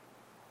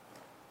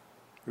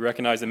 We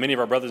recognize that many of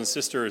our brothers and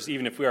sisters,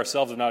 even if we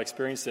ourselves have not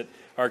experienced it,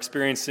 are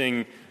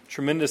experiencing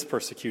tremendous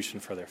persecution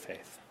for their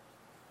faith.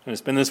 And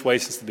it's been this way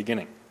since the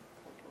beginning,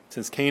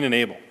 since Cain and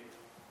Abel.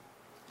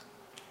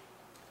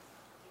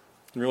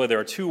 And really, there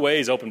are two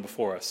ways open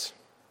before us.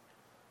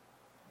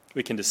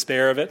 We can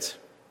despair of it.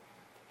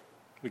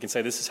 We can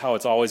say this is how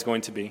it's always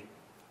going to be.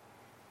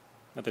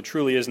 That there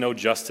truly is no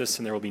justice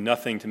and there will be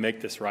nothing to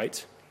make this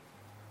right.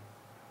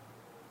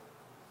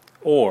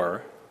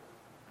 Or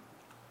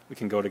we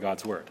can go to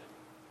God's word.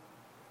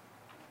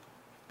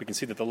 We can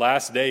see that the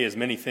last day is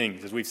many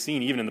things. As we've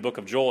seen even in the book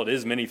of Joel, it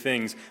is many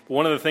things. But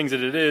one of the things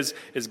that it is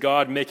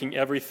God making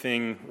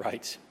everything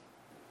right.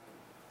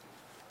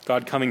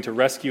 God coming to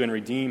rescue and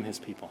redeem his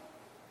people.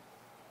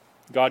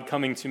 God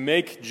coming to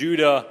make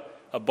Judah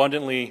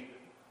abundantly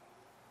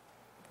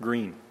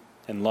green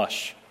and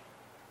lush.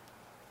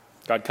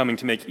 God coming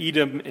to make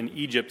Edom and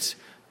Egypt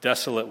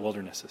desolate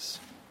wildernesses.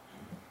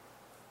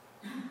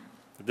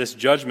 This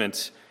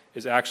judgment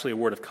is actually a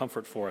word of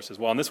comfort for us as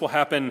well. And this will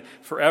happen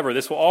forever.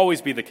 This will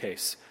always be the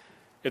case.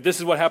 If this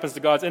is what happens to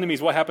God's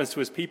enemies, what happens to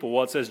his people?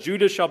 Well, it says,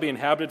 Judah shall be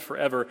inhabited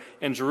forever,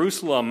 and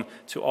Jerusalem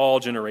to all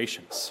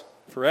generations.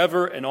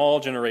 Forever and all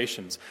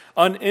generations.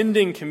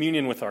 Unending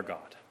communion with our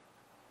God.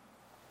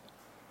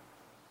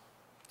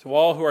 To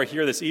all who are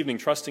here this evening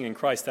trusting in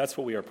Christ, that's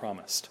what we are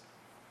promised.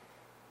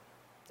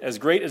 As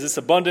great as this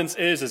abundance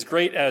is, as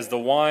great as the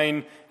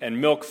wine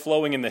and milk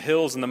flowing in the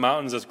hills and the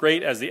mountains, as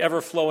great as the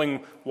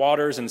ever-flowing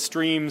waters and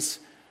streams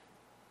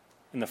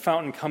and the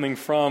fountain coming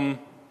from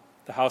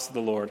the house of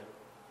the Lord,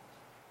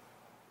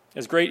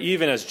 as great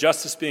even as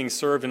justice being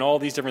served and all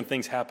these different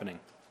things happening,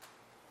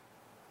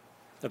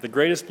 that the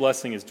greatest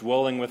blessing is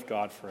dwelling with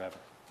God forever.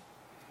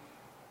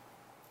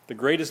 The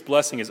greatest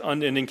blessing is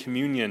unending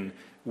communion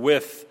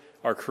with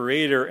our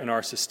Creator and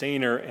our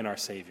Sustainer and our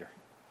Savior.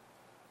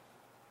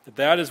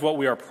 That is what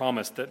we are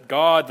promised, that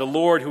God, the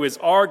Lord, who is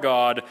our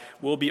God,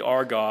 will be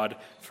our God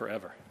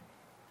forever.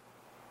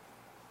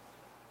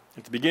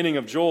 At the beginning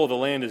of Joel, the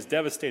land is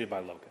devastated by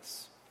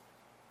locusts.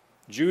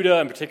 Judah,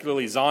 and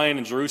particularly Zion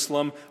and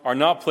Jerusalem, are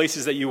not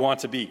places that you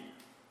want to be,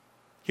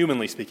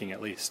 humanly speaking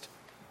at least.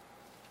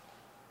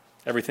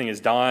 Everything is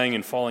dying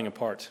and falling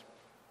apart.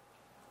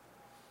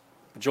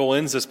 Joel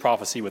ends this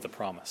prophecy with a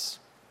promise.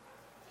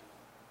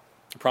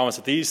 A promise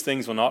that these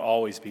things will not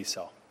always be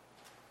so.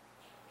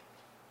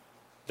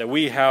 That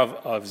we have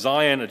of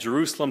Zion, a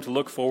Jerusalem to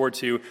look forward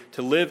to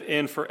live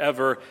in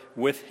forever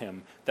with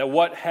him. That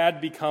what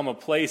had become a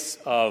place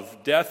of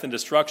death and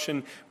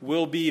destruction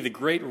will be the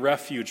great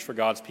refuge for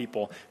God's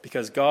people,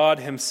 because God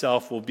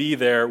himself will be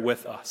there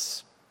with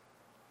us.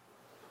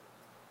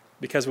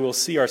 Because we will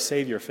see our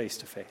Savior face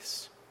to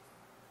face.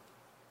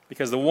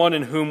 Because the one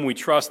in whom we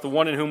trust, the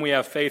one in whom we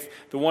have faith,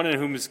 the one in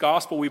whose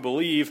gospel we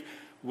believe,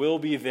 will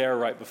be there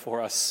right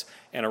before us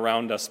and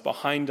around us,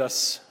 behind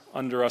us,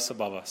 under us,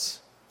 above us.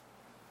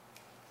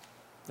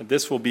 That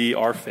this will be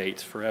our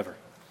fate forever.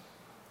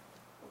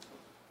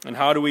 And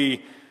how do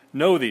we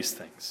know these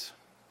things?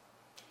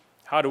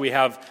 How do we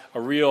have a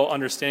real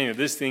understanding that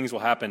these things will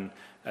happen,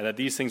 and that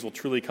these things will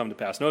truly come to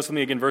pass? Notice with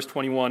me again, verse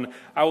 21,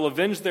 I will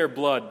avenge their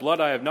blood.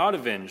 Blood I have not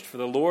avenged, for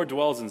the Lord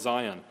dwells in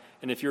Zion.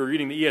 And if you're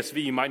reading the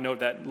ESV, you might note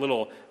that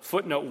little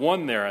footnote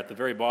 1 there at the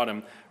very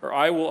bottom, or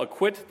I will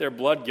acquit their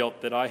blood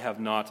guilt that I have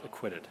not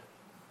acquitted.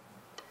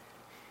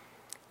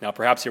 Now,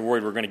 perhaps you're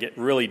worried we're going to get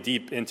really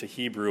deep into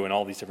Hebrew and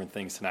all these different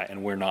things tonight,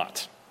 and we're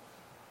not.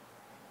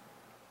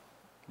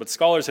 But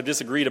scholars have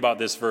disagreed about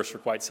this verse for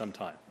quite some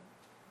time.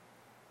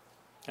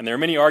 And there are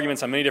many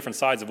arguments on many different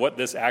sides of what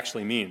this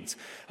actually means,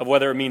 of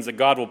whether it means that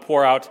God will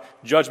pour out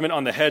judgment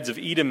on the heads of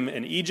Edom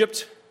and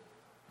Egypt,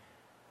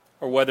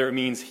 or whether it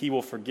means he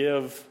will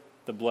forgive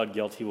the blood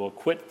guilt, he will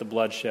acquit the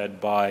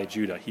bloodshed by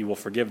Judah, he will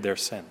forgive their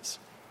sins.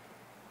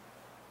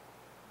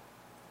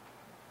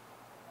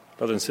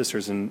 Brothers and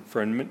sisters, and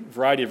for a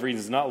variety of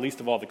reasons, not least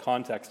of all the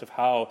context of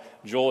how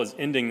Joel is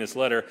ending this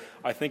letter,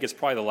 I think it's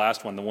probably the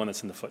last one, the one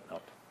that's in the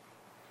footnote.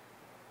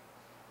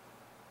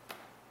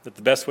 That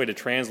the best way to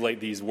translate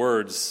these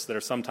words that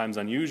are sometimes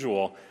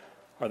unusual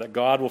are that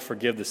God will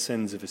forgive the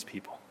sins of his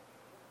people.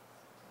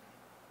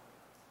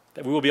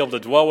 That we will be able to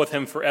dwell with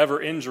him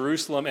forever in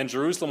Jerusalem, and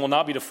Jerusalem will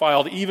not be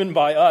defiled even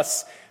by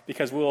us,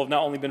 because we will have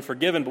not only been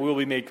forgiven, but we will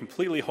be made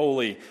completely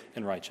holy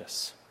and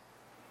righteous.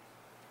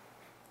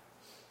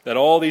 That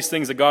all these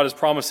things that God has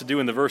promised to do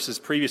in the verses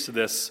previous to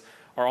this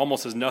are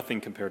almost as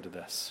nothing compared to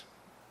this.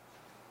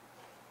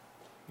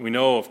 We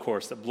know, of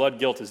course, that blood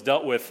guilt is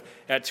dealt with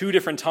at 2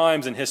 different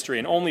times in history,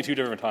 and only 2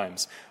 different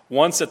times.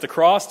 Once at the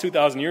cross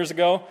 2,000 years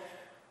ago,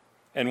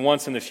 and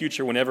once in the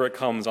future whenever it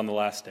comes on the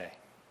last day.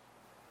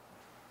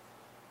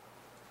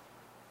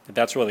 And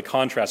that's really the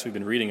contrast we've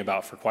been reading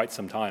about for quite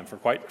some time, for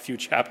quite a few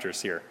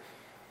chapters here.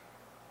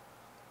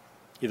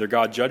 Either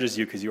God judges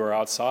you because you are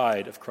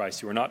outside of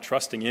Christ, you are not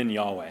trusting in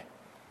Yahweh,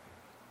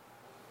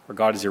 or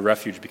God is your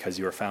refuge because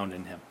you are found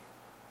in him.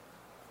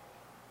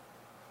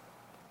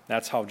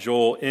 That's how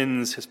Joel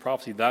ends his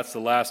prophecy. That's the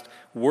last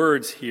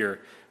words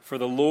here. For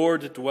the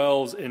Lord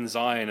dwells in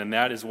Zion, and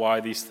that is why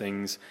these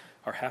things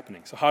are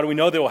happening. So how do we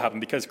know they will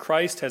happen? Because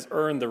Christ has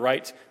earned the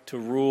right to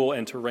rule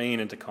and to reign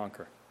and to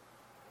conquer.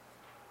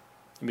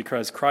 And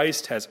because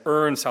Christ has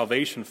earned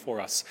salvation for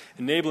us,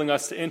 enabling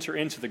us to enter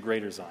into the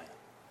greater Zion.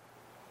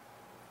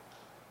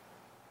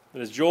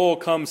 But as Joel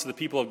comes to the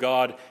people of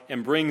God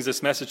and brings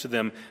this message to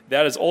them,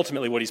 that is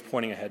ultimately what he's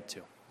pointing ahead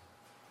to.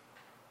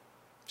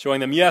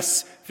 Showing them,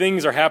 yes,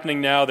 things are happening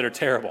now that are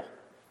terrible.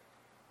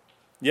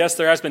 Yes,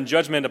 there has been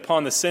judgment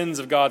upon the sins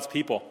of God's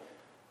people.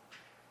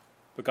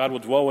 But God will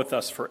dwell with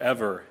us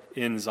forever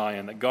in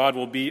Zion. That God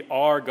will be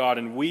our God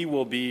and we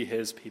will be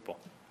his people.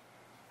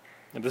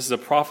 And this is a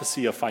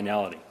prophecy of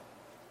finality.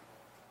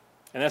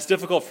 And that's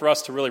difficult for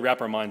us to really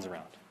wrap our minds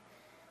around.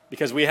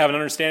 Because we have an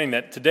understanding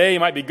that today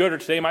might be good or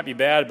today might be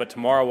bad, but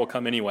tomorrow will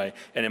come anyway,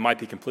 and it might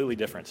be completely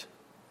different.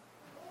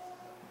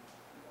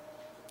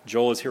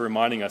 Joel is here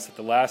reminding us that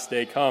the last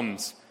day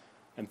comes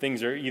and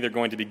things are either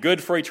going to be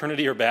good for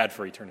eternity or bad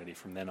for eternity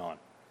from then on.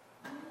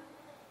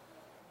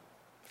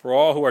 For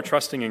all who are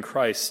trusting in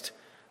Christ,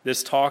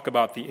 this talk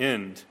about the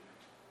end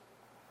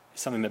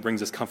is something that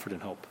brings us comfort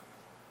and hope.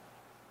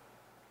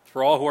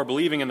 For all who are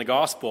believing in the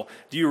gospel,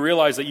 do you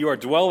realize that you are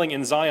dwelling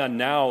in Zion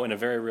now in a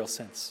very real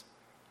sense?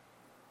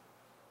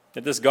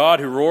 That this God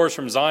who roars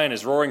from Zion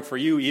is roaring for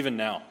you even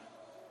now,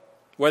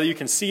 whether you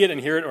can see it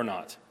and hear it or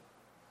not.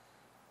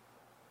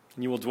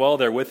 And you will dwell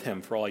there with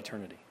him for all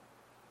eternity.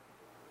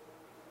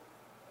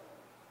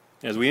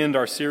 As we end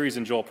our series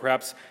in Joel,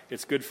 perhaps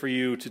it's good for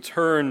you to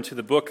turn to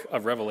the book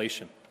of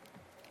Revelation,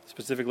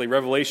 specifically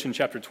Revelation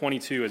chapter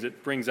 22, as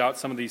it brings out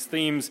some of these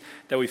themes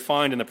that we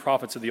find in the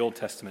prophets of the Old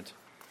Testament.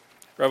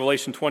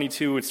 Revelation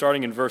 22,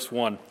 starting in verse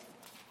 1.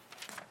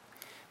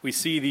 We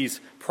see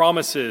these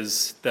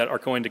promises that are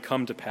going to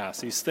come to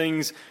pass, these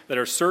things that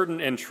are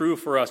certain and true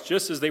for us,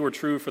 just as they were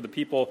true for the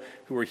people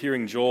who were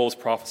hearing Joel's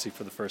prophecy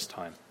for the first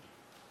time.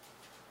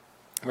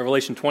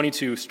 Revelation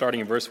 22, starting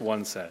in verse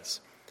 1, says,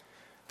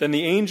 Then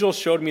the angel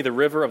showed me the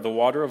river of the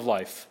water of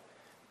life,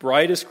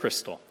 bright as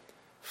crystal,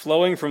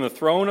 flowing from the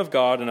throne of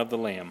God and of the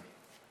Lamb,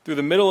 through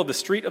the middle of the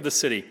street of the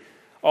city.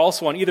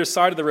 Also on either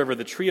side of the river,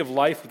 the tree of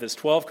life with its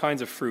 12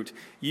 kinds of fruit,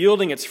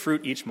 yielding its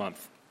fruit each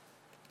month.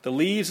 The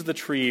leaves of the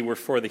tree were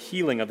for the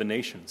healing of the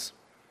nations.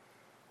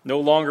 No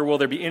longer will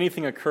there be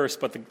anything accursed,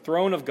 but the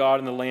throne of God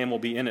and the Lamb will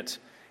be in it,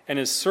 and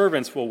his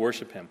servants will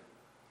worship him.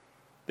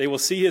 They will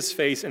see his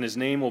face, and his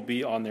name will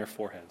be on their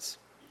foreheads.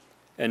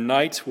 And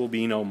night will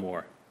be no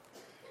more.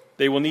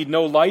 They will need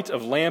no light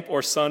of lamp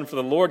or sun, for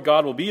the Lord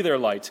God will be their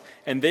light,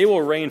 and they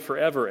will reign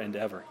forever and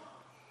ever.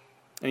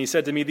 And he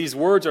said to me, These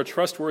words are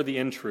trustworthy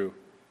and true.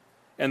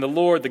 And the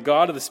Lord, the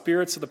God of the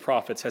spirits of the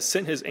prophets, has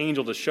sent his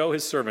angel to show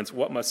his servants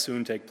what must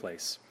soon take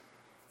place.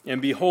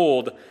 And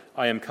behold,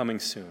 I am coming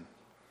soon.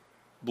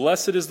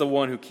 Blessed is the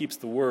one who keeps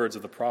the words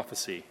of the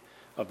prophecy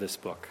of this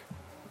book.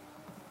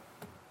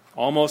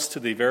 almost to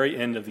the very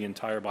end of the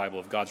entire Bible,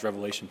 of God's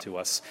revelation to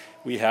us,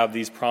 we have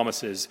these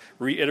promises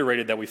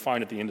reiterated that we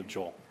find at the end of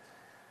Joel.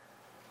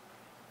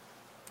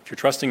 If you're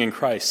trusting in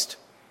Christ,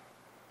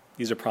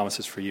 these are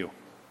promises for you.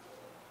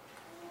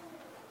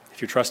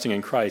 If you're trusting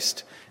in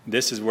Christ,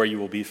 this is where you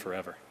will be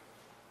forever.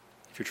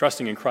 If you're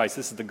trusting in Christ,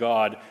 this is the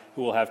God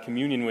who will have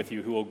communion with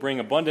you, who will bring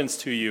abundance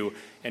to you,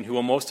 and who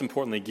will most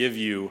importantly give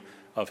you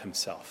of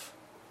himself.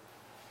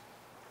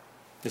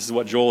 This is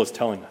what Joel is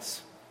telling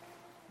us.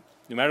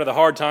 No matter the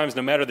hard times,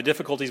 no matter the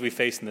difficulties we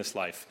face in this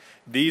life,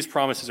 these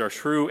promises are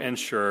true and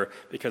sure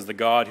because the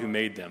God who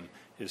made them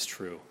is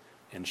true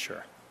and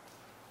sure.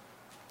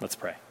 Let's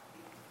pray.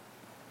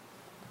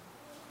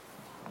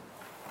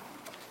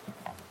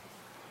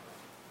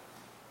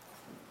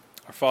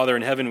 Our Father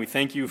in heaven, we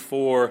thank you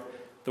for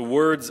the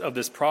words of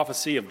this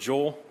prophecy of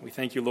Joel. We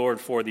thank you, Lord,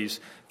 for these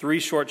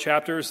 3 short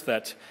chapters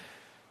that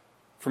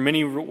for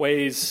many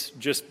ways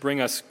just bring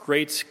us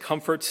great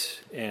comfort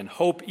and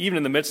hope, even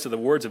in the midst of the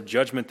words of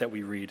judgment that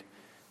we read.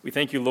 We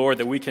thank you, Lord,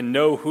 that we can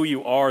know who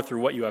you are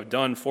through what you have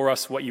done for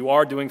us, what you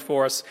are doing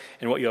for us,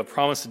 and what you have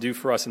promised to do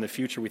for us in the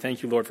future. We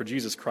thank you, Lord, for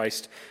Jesus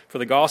Christ, for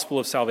the gospel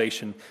of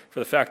salvation,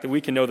 for the fact that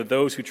we can know that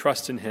those who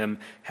trust in him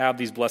have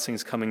these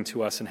blessings coming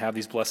to us and have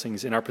these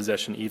blessings in our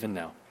possession even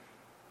now.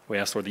 We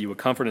ask, Lord, that you would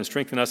comfort and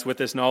strengthen us with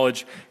this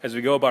knowledge as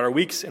we go about our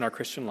weeks in our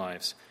Christian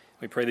lives.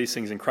 We pray these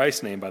things in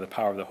Christ's name by the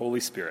power of the Holy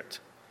Spirit.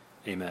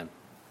 Amen.